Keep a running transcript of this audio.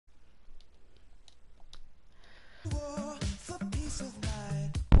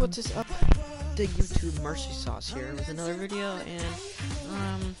What is up? The YouTube Mercy Sauce here with another video,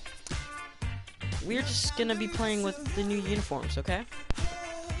 and we're just gonna be playing with the new uniforms, okay?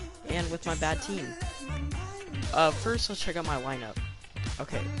 And with my bad team. First let's check out my lineup.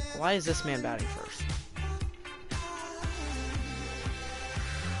 Okay, why is this man batting first?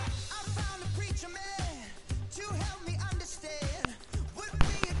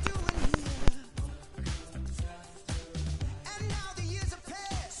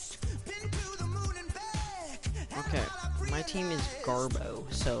 Okay, my team is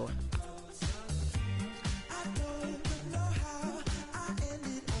Garbo, so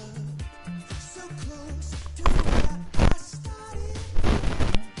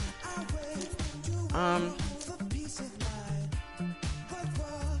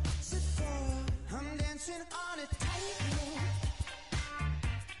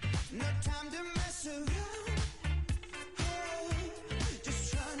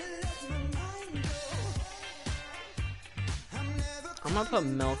I'm gonna put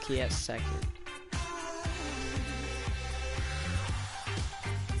Milky at second.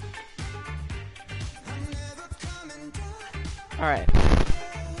 Alright.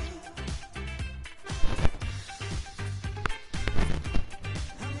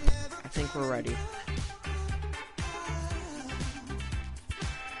 I think we're ready.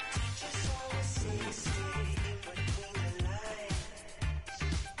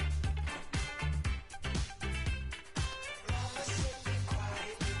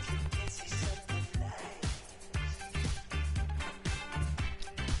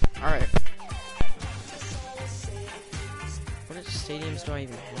 Alright. What stadiums do I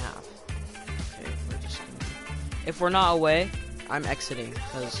even have? Okay, we're just gonna... If we're not away, I'm exiting,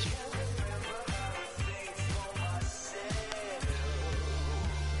 because...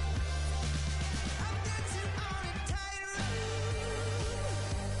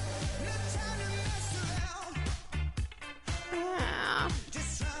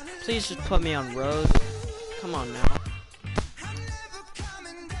 Please just put me on road. Come on now.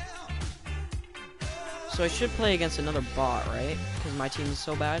 So I should play against another bot, right? Because my team is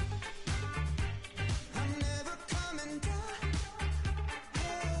so bad.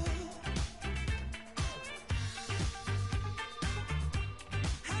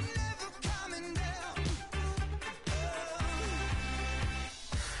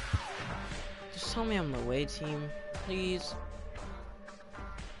 Just tell me I'm the away team, please.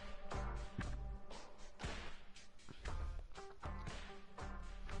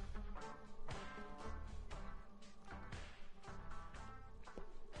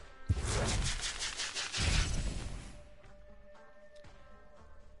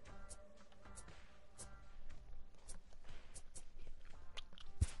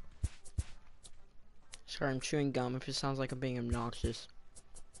 Sorry, I'm chewing gum if it sounds like I'm being obnoxious.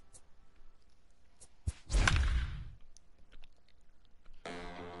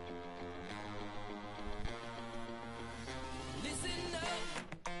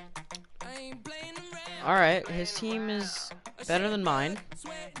 Alright, his team is better than mine.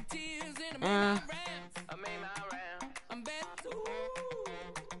 I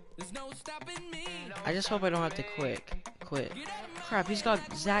just hope I don't have to quit. Crap, he's got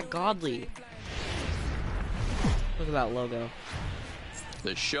Zach Godley. Look at that logo.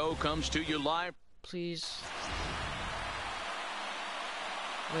 The show comes to you live. Please.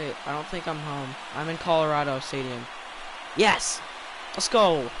 Wait, I don't think I'm home. I'm in Colorado Stadium. Yes! Let's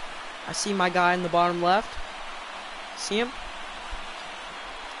go! I see my guy in the bottom left. See him?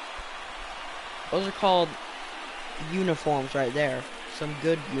 Those are called uniforms right there. Some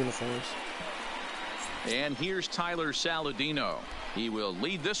good uniforms. And here's Tyler Saladino. He will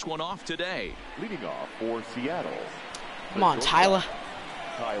lead this one off today. Leading off for Seattle. Come on, Tyler.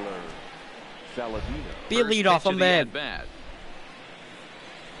 Tyler Saladino. Be a leadoff, I'm bad.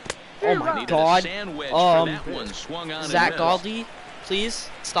 Oh my God. Zach Godley, please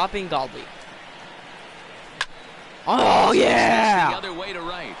stop being Godley. Oh yeah. The other way to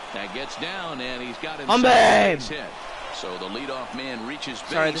right. That gets down, and he's got I'm bad. hit. So the leadoff man reaches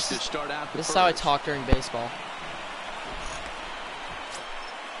base to start out. This is how I talk during baseball.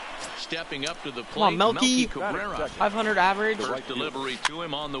 Stepping up to the plate, come on, Melky. Cabrera. 500 average. Right delivery to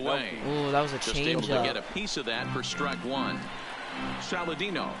him on the way. Ooh, that was a Just change able to up. get a piece of that for strike one.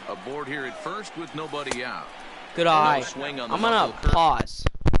 Saladino aboard here at first with nobody out. Good eye. No swing on the I'm gonna pause.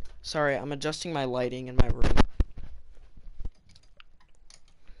 Sorry, I'm adjusting my lighting in my room.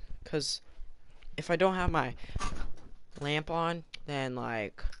 Cause if I don't have my lamp on, then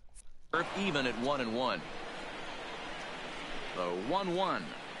like even at 1-1. The 1-1.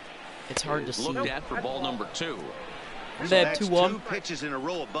 it's hard to see. Looked at for ball number 2. I'm So back that's 2-1. 2 pitches in a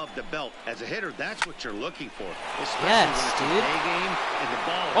row above the belt. As a hitter, that's what you're looking for. Especially Yes, when dude. it's a day game and the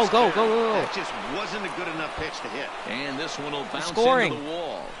ball Oh, is go, fair. go, go, go. That just wasn't a good enough pitch to hit. And this one will bounce scoring. into the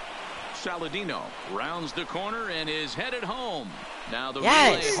wall. Saladino rounds the corner and is headed home. Now the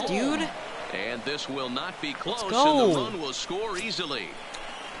Yes, relay home. dude. And this will not be close, Let's go. and the run will score easily.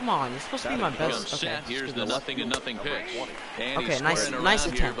 Come on, you're supposed to be my Becomes best. Okay, set. Here's screw the this. 0-0 pitch. And Okay, he's nice- squaring nice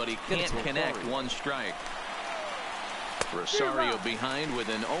around attempt. here, but he Good can't attempt. connect. One strike. Rosario behind with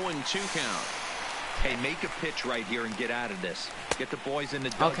an 0-2 count. Hey, make a pitch right here and get out of this. Get the boys in the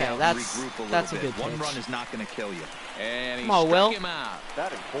dugout Okay, and that's- regroup a little that's a bit. good One pitch. run is not going to kill you. And he Come on, struck Will. him out.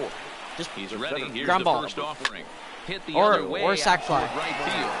 Batting fourth. Just He's ready. Here's ground the ball. first offering. Hit the Or- other way or sac out fly. toward right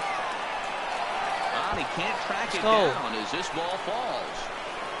field. And he can't track it go. down as this ball falls.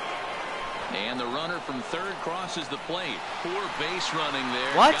 And the runner from third crosses the plate. Poor base running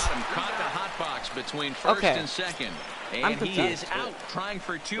there. What? Got him caught the hot box between first Okay. and second. I'm And he confused. is out trying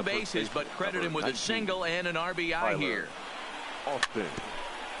for 2 bases, but credit him with a single and an RBI Tyler. here. Austin.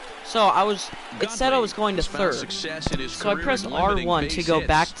 So it said I was going to third. So I pressed R1 to go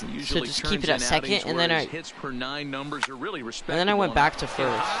back to just keep it at second, and then I went back to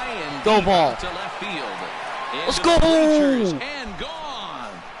first. Go ball. Let's go! And gone.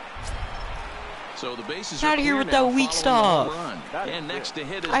 So the bases Get are outta here clear with now that weak following the stuff. home run. That is And next to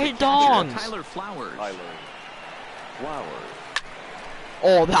hit is I the hit catcher, dongs. Tyler Flowers. Tyler Flowers.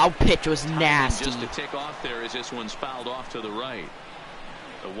 Oh, that pitch was nasty. Just a tick off there as this one's fouled off to the right.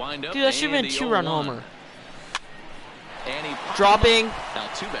 The windup. Dude, that should have and been the 2-run 0-1. homer. And he popped Dropping. him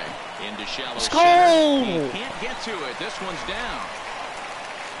up. Altuve into shallow Let's center. go! He can't get to it. This one's down.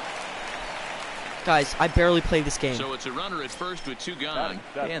 Guys, I barely played this game. So it's a runner at first with 2 gone.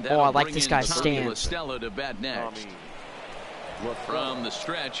 And Oh, I that'll like bring this in guy's Tommy stance. La Stella to bat next. From the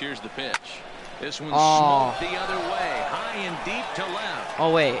stretch, here's the pitch. This one's Oh. smoked the other way, high and deep to left.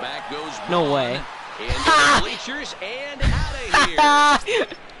 Oh, wait. Back goes No Braun. way. Into the bleachers and out of here.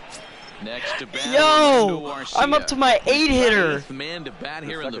 Next to bat, Orlando Yo, Arcia. I'm up to my 8-hitter. 8th man to bat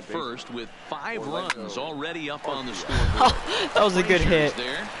here in the first with 5 Orlando runs already up on the scoreboard. That was a good hit.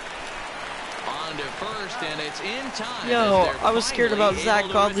 There. On to first, and it's in time. Yo, as they're I was scared about finally Zach able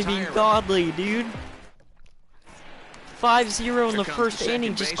to Godley being retire him. godly, dude. 5-0 in Here the comes first second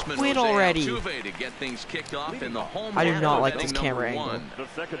inning. Just baseman quit Jose already. Altuve to get things kicked off in the home I do run not of like inning this camera number angle. 1. The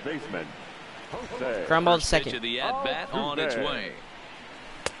second baseman. Jose. Ground ball to First pitch second. of the at-bat on its Altuve. way.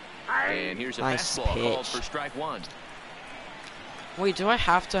 And here's a Nice fastball called pitch. for strike 1. Wait, do I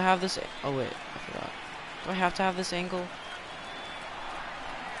have to have this? Oh wait, I forgot. Do I have to have this angle?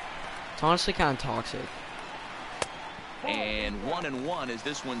 It's honestly kind of toxic. And 1-1 as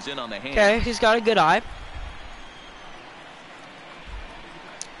this one's in on the hand. Okay, he's got a good eye.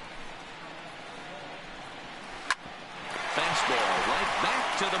 Fastball right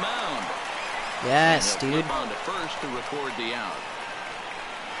back to the mound. Yes, And they'll dude. flip on to first to record the out.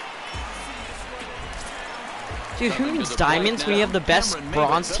 Dude, who needs diamonds when you have the best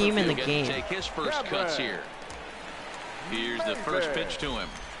bronze team in the He'll get to game? take his first cuts here. Here's the first pitch to him.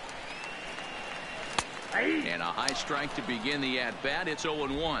 And a high strike to begin the at-bat. It's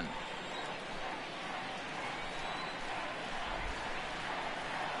 0-1.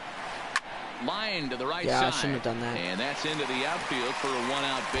 Line to the right Yeah, I side. shouldn't have done that. And that's into the outfield for a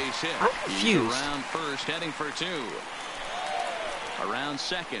 1-out base hit. I'm He's confused. around first, heading for 2. Around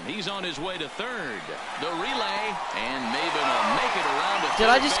second. He's on his way to third. The relay, and Maben will make it around to Did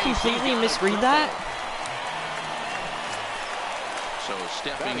I third just base. He completely got a misread triple. that? So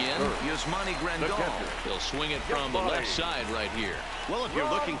stepping in, Yasmani Grandal. He'll swing it from the left side right here. Well, if you're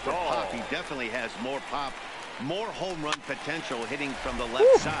looking for pop, he definitely has more pop, more home run potential hitting from the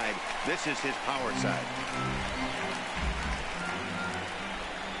left side. This is his power side.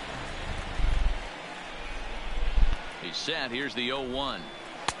 He's set. Here's the 0-1.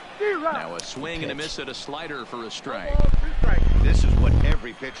 Now a swing and a miss at a slider for a strike. This is what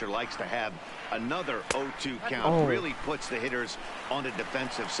every pitcher likes to have. Another 0-2 count Oh. really puts the hitters on the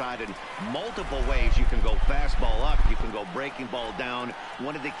defensive side in multiple ways. You can go fastball up, you can go breaking ball down.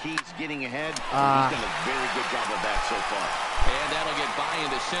 One of the keys getting ahead. He's done a very good job of that so far. And that'll get by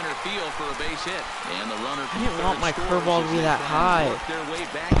into center field for a base hit. And the runner from I didn't want third my scores curveball as to be they that try and high. work their way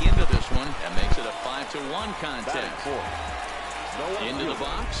back into this one. That makes it a 5-1 contest. Into the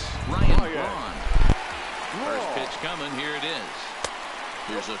box, Ryan Braun. First pitch coming, here it is.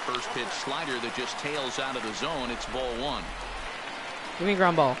 Here's a first pitch slider that just tails out of the zone. It's ball 1. Give me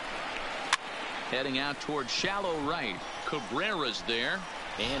ground ball. Heading out towards shallow right. Cabrera's there.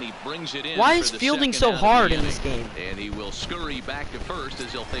 And he brings it in. Why for is the fielding second so out of the hard in inning. this game? And he will scurry back to first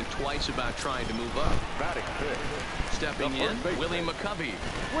as he'll think twice about trying to move up. Batting fifth. Stepping in, Willie McCovey.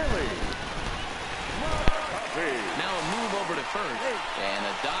 Willie. Now a move over to first. And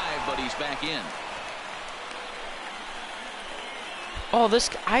a dive, but he's back in. Oh, this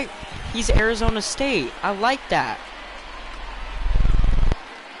guy, he's Arizona State. I like that.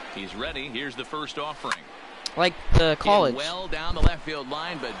 He's ready. Here's the first offering. Like the college. Well down the left field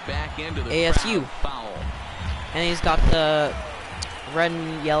line, but back into the ASU. crowd. Foul. And he's got the red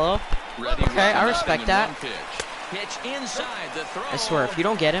and yellow. Ready, Okay, I respect that. Pitch inside the throw. I swear, if you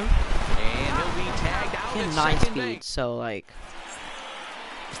don't get him, And he'll be tagged out he at has 9 second speed, base. so like.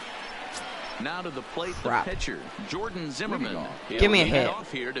 Now to the plate, Crap. the pitcher, Jordan Zimmerman. Give me a He'll hit. lead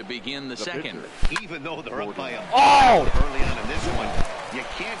off here to begin the second. Even though they're up by a Oh! early on in this one, you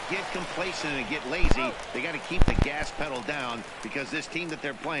can't get complacent and get lazy. They got to keep the gas pedal down because this team that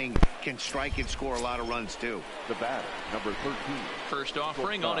they're playing can strike and score a lot of runs too. The batter, number 13. First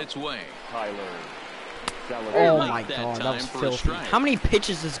offering on its way. Tyler. Oh Late my that god, that time was for a filthy. strike. How many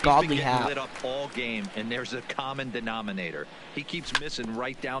pitches does He's Godly been getting have? lit up all game, and there's a common denominator. He keeps missing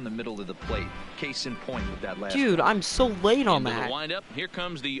right down the middle of the plate. Case in point with that last. Dude, I'm so late on Into the that. windup. Here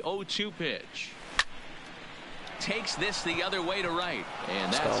comes the 0-2 pitch. Takes this the other way to right.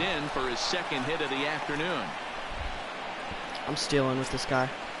 And that's go. in for his second hit of the afternoon. I'm stealing with this guy.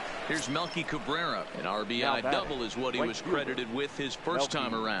 Here's Melky Cabrera. An RBI double is what he was credited with his first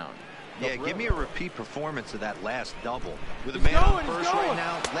time around. Yeah, give me a repeat performance of that last double. With a man on first right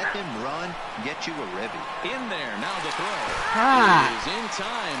now, let him run, get you a ribby. In there, now the throw. Ah. He is in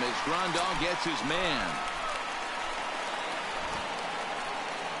time as Grandal gets his man.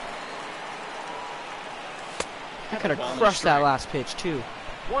 I could have Ball and crushed that strike. last pitch too.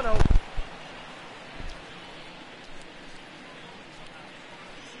 1-0.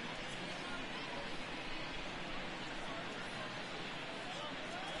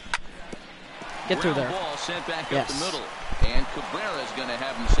 Get through Ground there. Ball sent back Yes. up the middle. And Cabrera's going to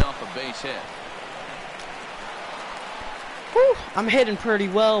have himself a base hit. Whew, I'm hitting pretty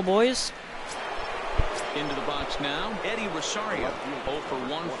well, boys. Into the box now, Eddie Rosario. 0 for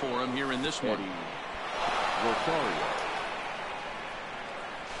 1 for him here in this one. Rosario.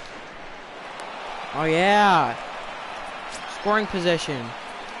 Oh yeah. Scoring position.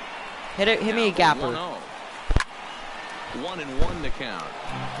 Hit it. Hit me a Now the gapper. 1-0. 1-1 to count.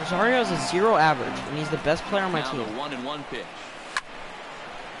 Rosario has a 0 average, and he's the best player on my Now team. the 1-1 pitch.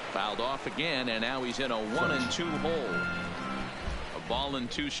 Fouled off again, and now he's in a 1-2 hole. A ball and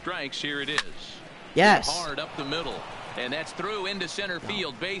 2 strikes. Here it is. Yes. Hard up the middle, and that's through into center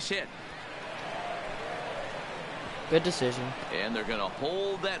field. Base hit. Good decision. And they're going to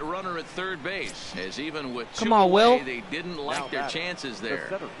hold that runner at third base, as even with 2 Come on, away, Will. they didn't like their chances The there.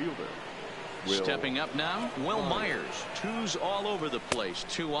 center fielder. Stepping up now, Will Myers. 2s all over the place.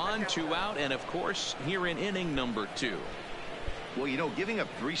 2 on, 2 out, and of course, here in inning number 2. Well, you know, giving up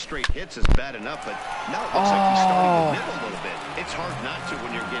 3 straight hits is bad enough, but now it looks like he's starting to nibble a little bit. It's hard not to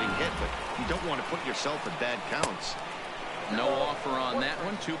when you're getting hit, but you don't want to put yourself in bad counts. No offer on that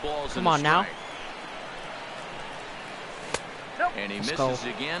one. 2 balls Come and a on now. strike. And he Let's misses go.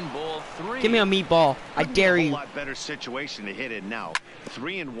 again. Ball 3. Give me a meatball. I Couldn't be dare a whole you. lot better situation to hit in now.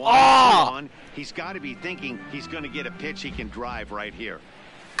 3-1. Oh! 2 on. He's got to be thinking he's going to get a pitch he can drive right here.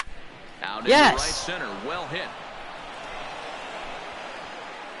 Out Yes. into right center. Well hit.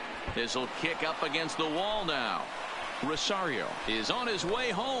 This will kick up against the wall now. Rosario is on his way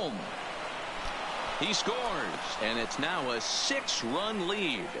home. He scores, and it's now a 6-run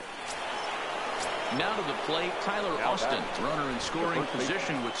lead. Now to the plate, Tyler Austin, runner in scoring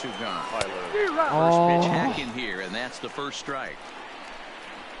position with 2 gone. Tyler. First pitch Oh. hack in here, and that's the first strike.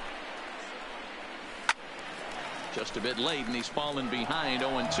 Just a bit late, and he's fallen behind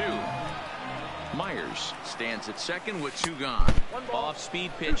 0-2. Myers stands at second with 2 gone.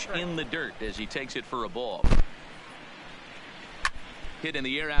 Off-speed pitch in the dirt as he takes it for a ball. Hit in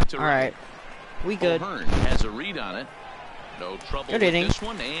the air out to All right. right. We good. O'Hearn has a read on it. No trouble Good with inning. this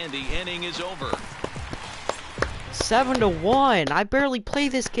one, and the inning is over. 7-1. I barely play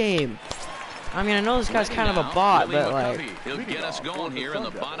this game. I mean, I know this guy's Ready kind of a now, bot, Willie but like, McCovey. He'll get us going here in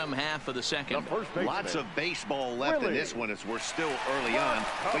the bottom half of the second. Lots of baseball left in this one as we're still early on,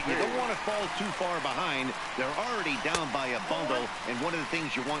 but you don't want to fall too far behind. They're already down by a bundle, and one of the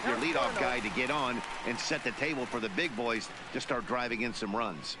things you want your leadoff guy to get on and set the table for the big boys to start driving in some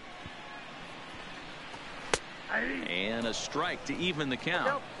runs. And a strike to even the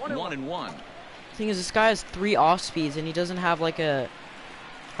count. 1-1. thing is, this guy has 3 off speeds, and he doesn't have like an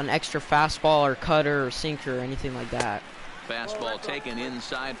extra fastball or cutter or sinker or anything like that. Fastball taken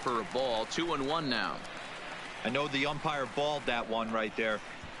inside for a ball. 2-1 now. I know the umpire balled that one right there,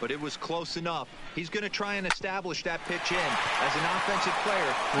 but it was close enough. He's going to try and establish that pitch in. As an offensive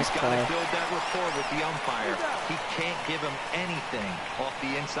player, he's got to build that rapport with the umpire. He can't give him anything off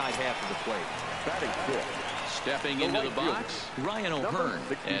the inside half of the plate. Batting fifth. Stepping into the box, Ryan O'Hearn,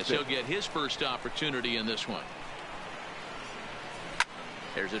 as he'll get his first opportunity in this one.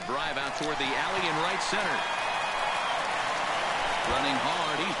 There's a drive out toward the alley in right center. Running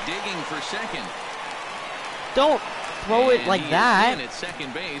hard, he's digging for second. Don't throw it like that. At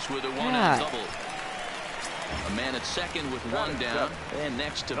second base with a one-out double. A man at second with one down, and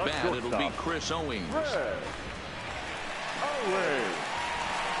next to bat it'll be Chris Owings.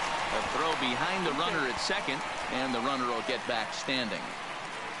 A throw behind the runner at second, and the runner will get back standing.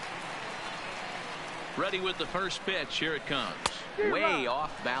 Ready with the first pitch. Here it comes. Way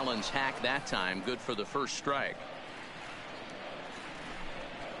off balance hack that time. Good for the first strike.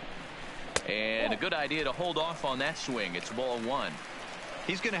 And a good idea to hold off on that swing. It's ball one.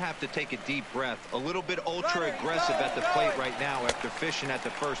 He's going to have to take a deep breath. A little bit ultra aggressive at the plate right now after fishing at the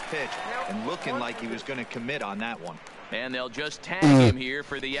first pitch and looking like he was going to commit on that one. And they'll just tag him here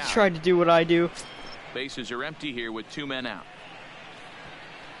for the out. Tried to do what I do. Bases are empty here with 2 men out.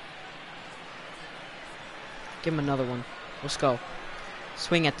 Give him another one. Let's go.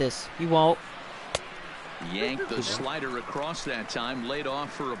 Swing at this. You won't. Yanked the slider across that time, laid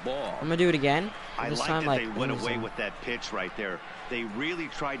off for a ball. I'm gonna do it again. I this like time, that like, they went away with that pitch right there. They really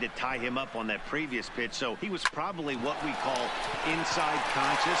tried to tie him up on that previous pitch, so he was probably what we call inside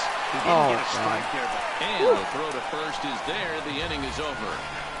conscious. He didn't get a strike there. But and the throw to first is there. The inning is over.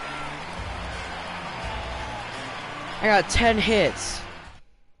 I got 10 hits.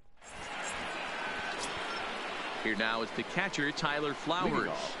 Here now is the catcher, Tyler Flowers.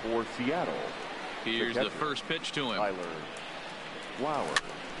 For Seattle. Here's the first pitch to him. Tyler Flowers.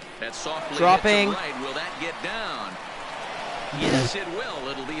 That's softly dropping. Hit to right. Will that get down? Yes, it will.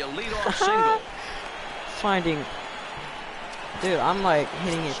 It'll be a leadoff single. Finding. Dude, I'm like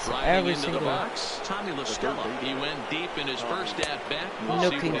hitting it every into single the box. Tommy LaStella. He went deep in his first at bat. We'll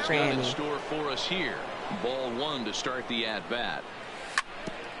see what he's got in store for us here. Ball one to start the at bat.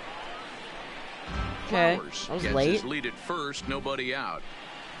 Okay, Flowers I was gets late. his lead at first. Nobody out.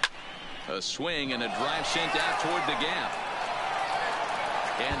 A swing and a drive sent out toward the gap.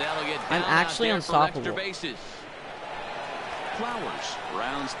 And that'll get down. I'm actually out there unstoppable. for extra bases. Flowers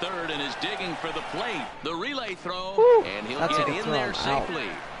rounds third and is digging for the plate. The relay throw. Woo, and he'll that's get a good in throw. there safely.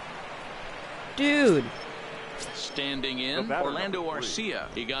 Dude. Standing in, Orlando Arcia.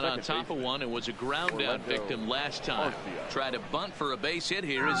 He got on top of one and was a ground out victim last time. Tried to bunt for a base hit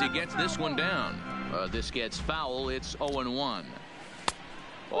here as he gets this one down. This gets foul. It's 0-1.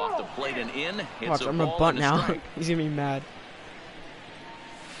 Off the plate and in. Watch, I'm gonna bunt now. He's gonna be mad.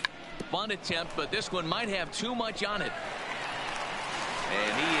 Bunt attempt, but this one might have too much on it.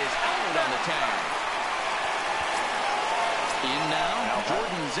 And he is out on the tag. In now,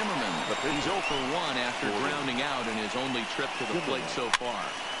 Jordan Zimmerman. He's 0 for 1 after grounding out in his only trip to the plate so far.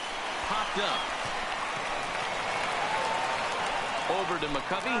 Popped up. Over to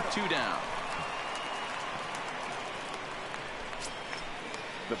McCovey, 2 down.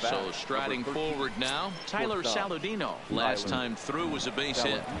 So striding forward now, Tyler Saladino. Last time through was a base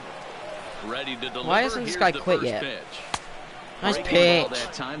hit. Ready to deliver. Why hasn't this guy quit yet? Pitch. Nice Breaking pitch. ball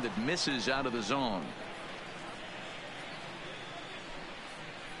that time that misses out of the zone.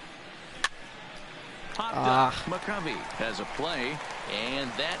 Popped up. McCovey has a play, and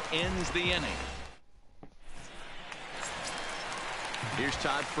that ends the inning. Here's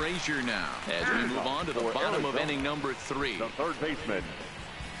Todd Frazier now as we move on to the bottom of inning number 3. The third baseman.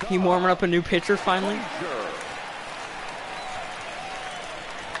 He warming up a new pitcher finally.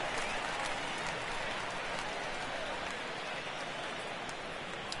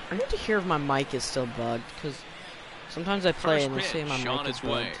 I need to hear if my mic is still bugged, because sometimes I play and they say my mic is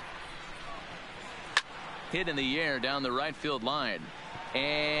bugged. Hit in the air down the right field line.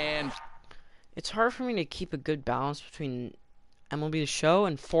 And it's hard for me to keep a good balance between MLB The Show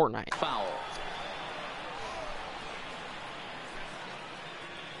and Fortnite. Foul.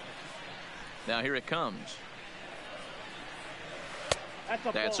 Now here it comes.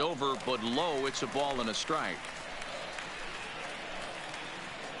 That's over, but low. It's a ball and a strike.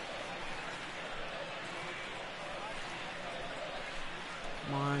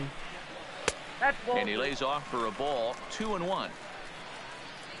 Mine. And he lays off for a ball. 2-1.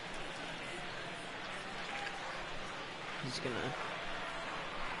 He's gonna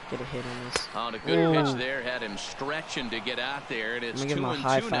get a hit on this. On a good pitch there, had him stretching to get out there, and it's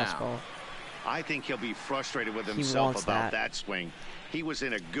 2-2 now. I think he'll be frustrated with He himself wants about that. that swing. He was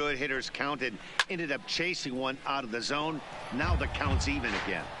in a good hitter's count and ended up chasing one out of the zone. Now the count's even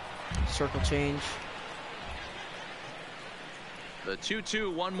again. Circle change. The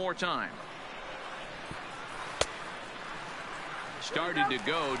 2-2 one more time. Started to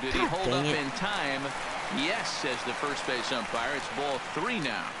go. Did he hold up in time? Yes, says the first base umpire. It's ball 3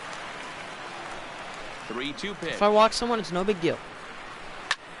 now. 3-2 pitch. If I walk someone, it's no big deal.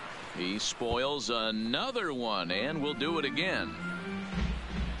 He spoils another one, and will do it again.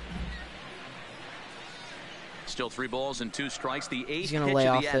 Still 3 balls and 2 strikes. The 8th pitch of lay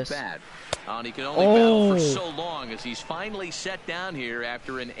off the this. at-bat. And he can only battle for so long as he's finally set down here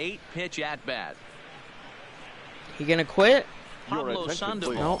after an 8-pitch at-bat. He gonna quit? Pablo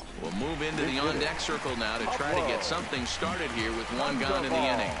Sandoval Nope. will move into the on-deck circle now to try to get something started here with 1 gone in the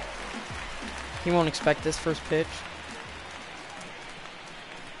inning. He won't expect this first pitch.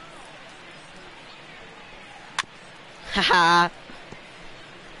 Haha.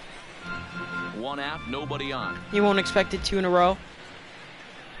 1 out, nobody on. He won't expect it 2 in a row.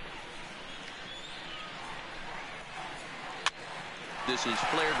 This is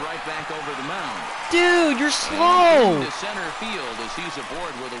flared right back over the mound. Dude, you're And slow. into center field as he's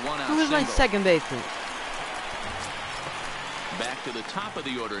aboard with a 1-out Who is my single. second baseman? Back to the top of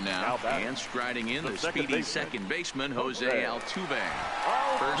the order now, and striding in the second speedy baseman, second baseman, Jose Jose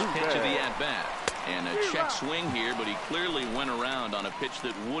Altuve. First pitch of the at-bat. And a check swing here, but he clearly went around on a pitch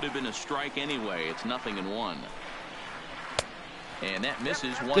that would have been a strike anyway. It's 0-1. And that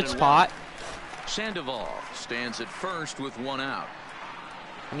misses 1-1. Good spot. Sandoval stands at first with 1 out.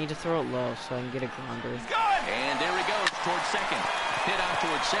 I need to throw it low so I can get a grounder. And there he goes towards second. Hit out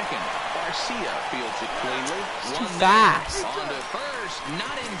towards second. Garcia fields it cleanly. It's too One fast. On to first,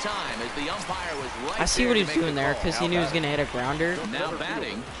 not in time as the umpire was right. I see there what to he's make the doing there call. because he knew he was going to hit a grounder. Now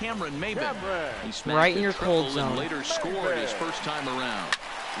batting, Cameron Maybin. He smashed Right in a your triple cold zone. and later scored his first time around.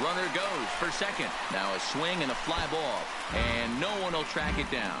 Runner goes for second. Now a swing and a fly ball, and no one will track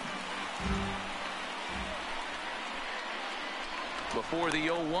it down. Before the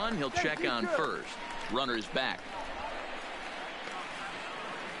 0-1, he'll check on first. Runner's back.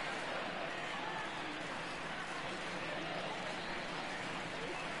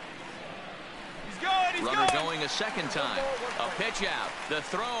 Runner going a second time. A pitch out. The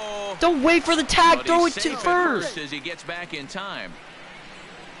throw. Don't wait for the tag. But Throw he's it to safe at first. as he gets back in time.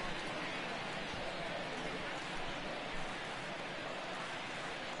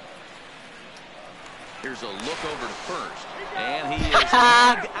 Here's a look over to first. And he is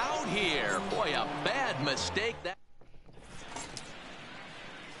tagged out here. Boy, a bad mistake. That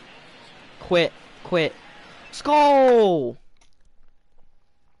Quit. Let's go.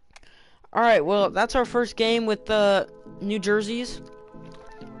 All right, well, that's our first game with the New Jerseys.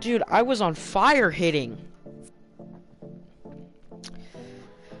 Dude, I was on fire hitting.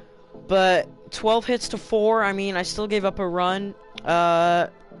 But 12 hits to 4. I mean, I still gave up a run.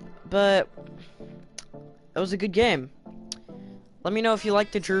 But it was a good game. Let me know if you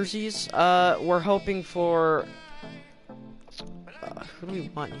like the jerseys. We're hoping for... who do we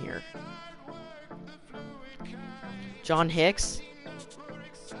want here? John Hicks?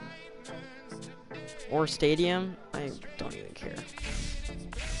 Or Stadium? I don't even care.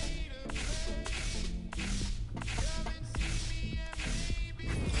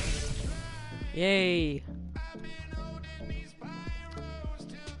 Yay!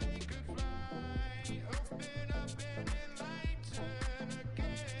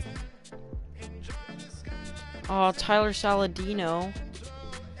 Oh, Tyler Saladino.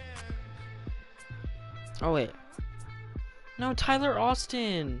 Oh, wait. No, Tyler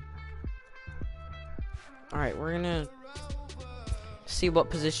Austin. Alright, we're gonna see what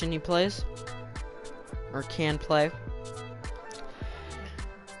position he plays. Or can play.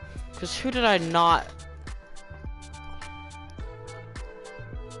 Because who did I not...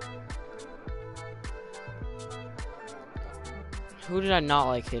 Who did I not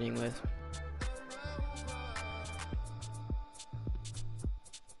like hitting with?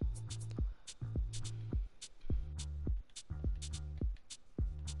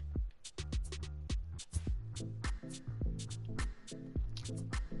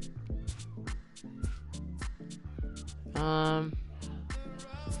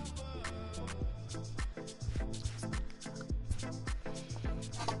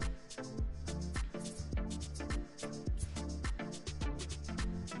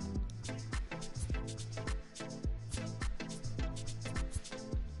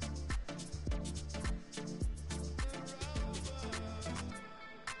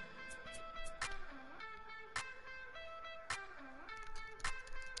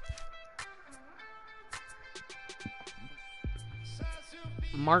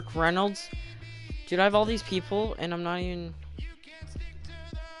 Mark Reynolds. Dude, I have all these people, and I'm not even...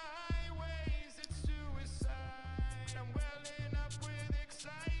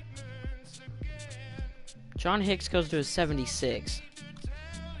 John Hicks goes to a 76.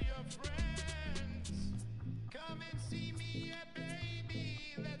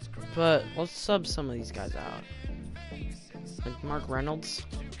 But let's sub some of these guys out. Like Mark Reynolds.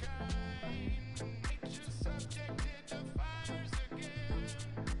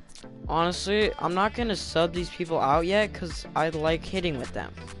 Honestly, I'm not gonna sub these people out yet because I like hitting with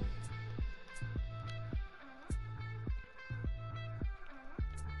them.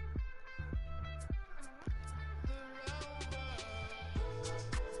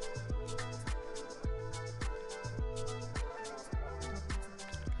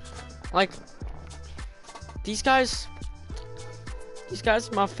 Like, these guys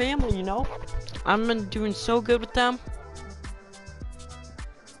are my family, you know? I've been doing so good with them.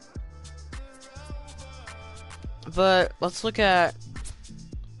 But let's look at...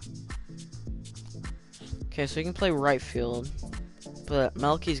 Okay, so you can play right field. But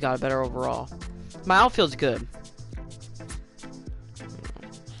Melky's got a better overall. My outfield's good.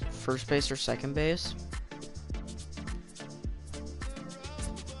 First base or second base?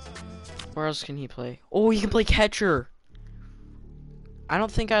 Where else can he play? Oh, he can play catcher. I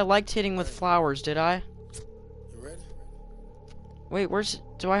don't think I liked hitting with Flowers, did I? Wait, where's...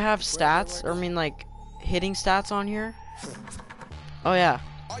 Do I have stats? Or I mean, like, hitting stats on here? Oh, yeah.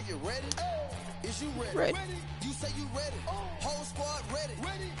 Are you ready? Is you ready? Right. You say you ready. Whole squad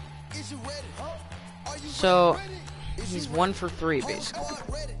ready. Is you ready? Are you So, ready? he's 1 for 3, Whole basically.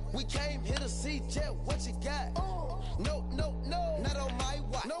 squad ready. We came here to see Jet. What you got? No, not on my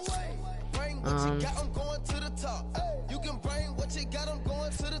watch. No way. Bring what you got, I'm going to the top. You can bring what you got, I'm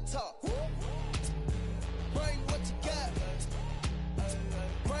going to the top. Bring what you got.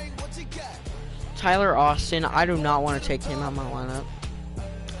 Bring what you got. Tyler Austin, I do not want to take him out of my lineup.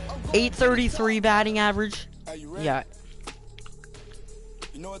 833 batting average. Yeah.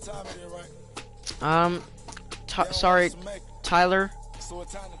 You know what time it is, right? Sorry, Tyler. So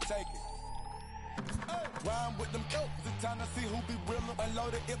it's time to take it. Rhyme with them elks, it's time to see who be realer.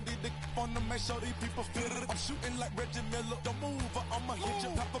 Unload it, empty the on them, make sure these people feel it. I'm shooting like Reggie Miller. Don't move or I'ma hit you.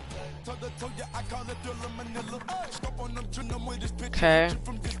 Pop up, toe to toe, yeah, I call it Dilla Manila. Scope on them, trim them with this picture. Okay.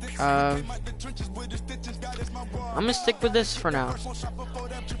 I'm gonna stick with this for now.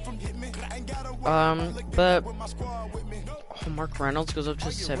 But oh, Mark Reynolds goes up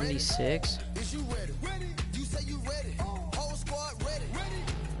to 76. Is you ready? You say you ready. Whole squad ready.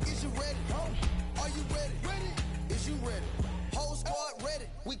 Is you ready? Are you ready? Is you ready? Whole squad ready.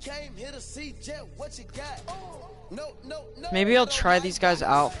 We came here to see Jet. What you got? No. Maybe I'll try these guys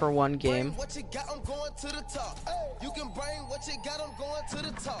out for one game. What you got? I'm going to the top. You can bring what you got. I'm going to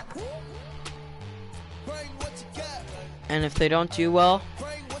the top. Bring what you got. And if they don't do well,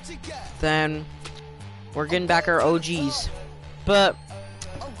 Bring what you got. then we're getting back our OGs. But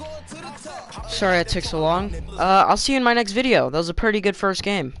I'm going to the top. sorry it took so long. I'll see you in my next video. That was a pretty good first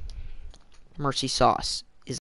game. Mercy sauce.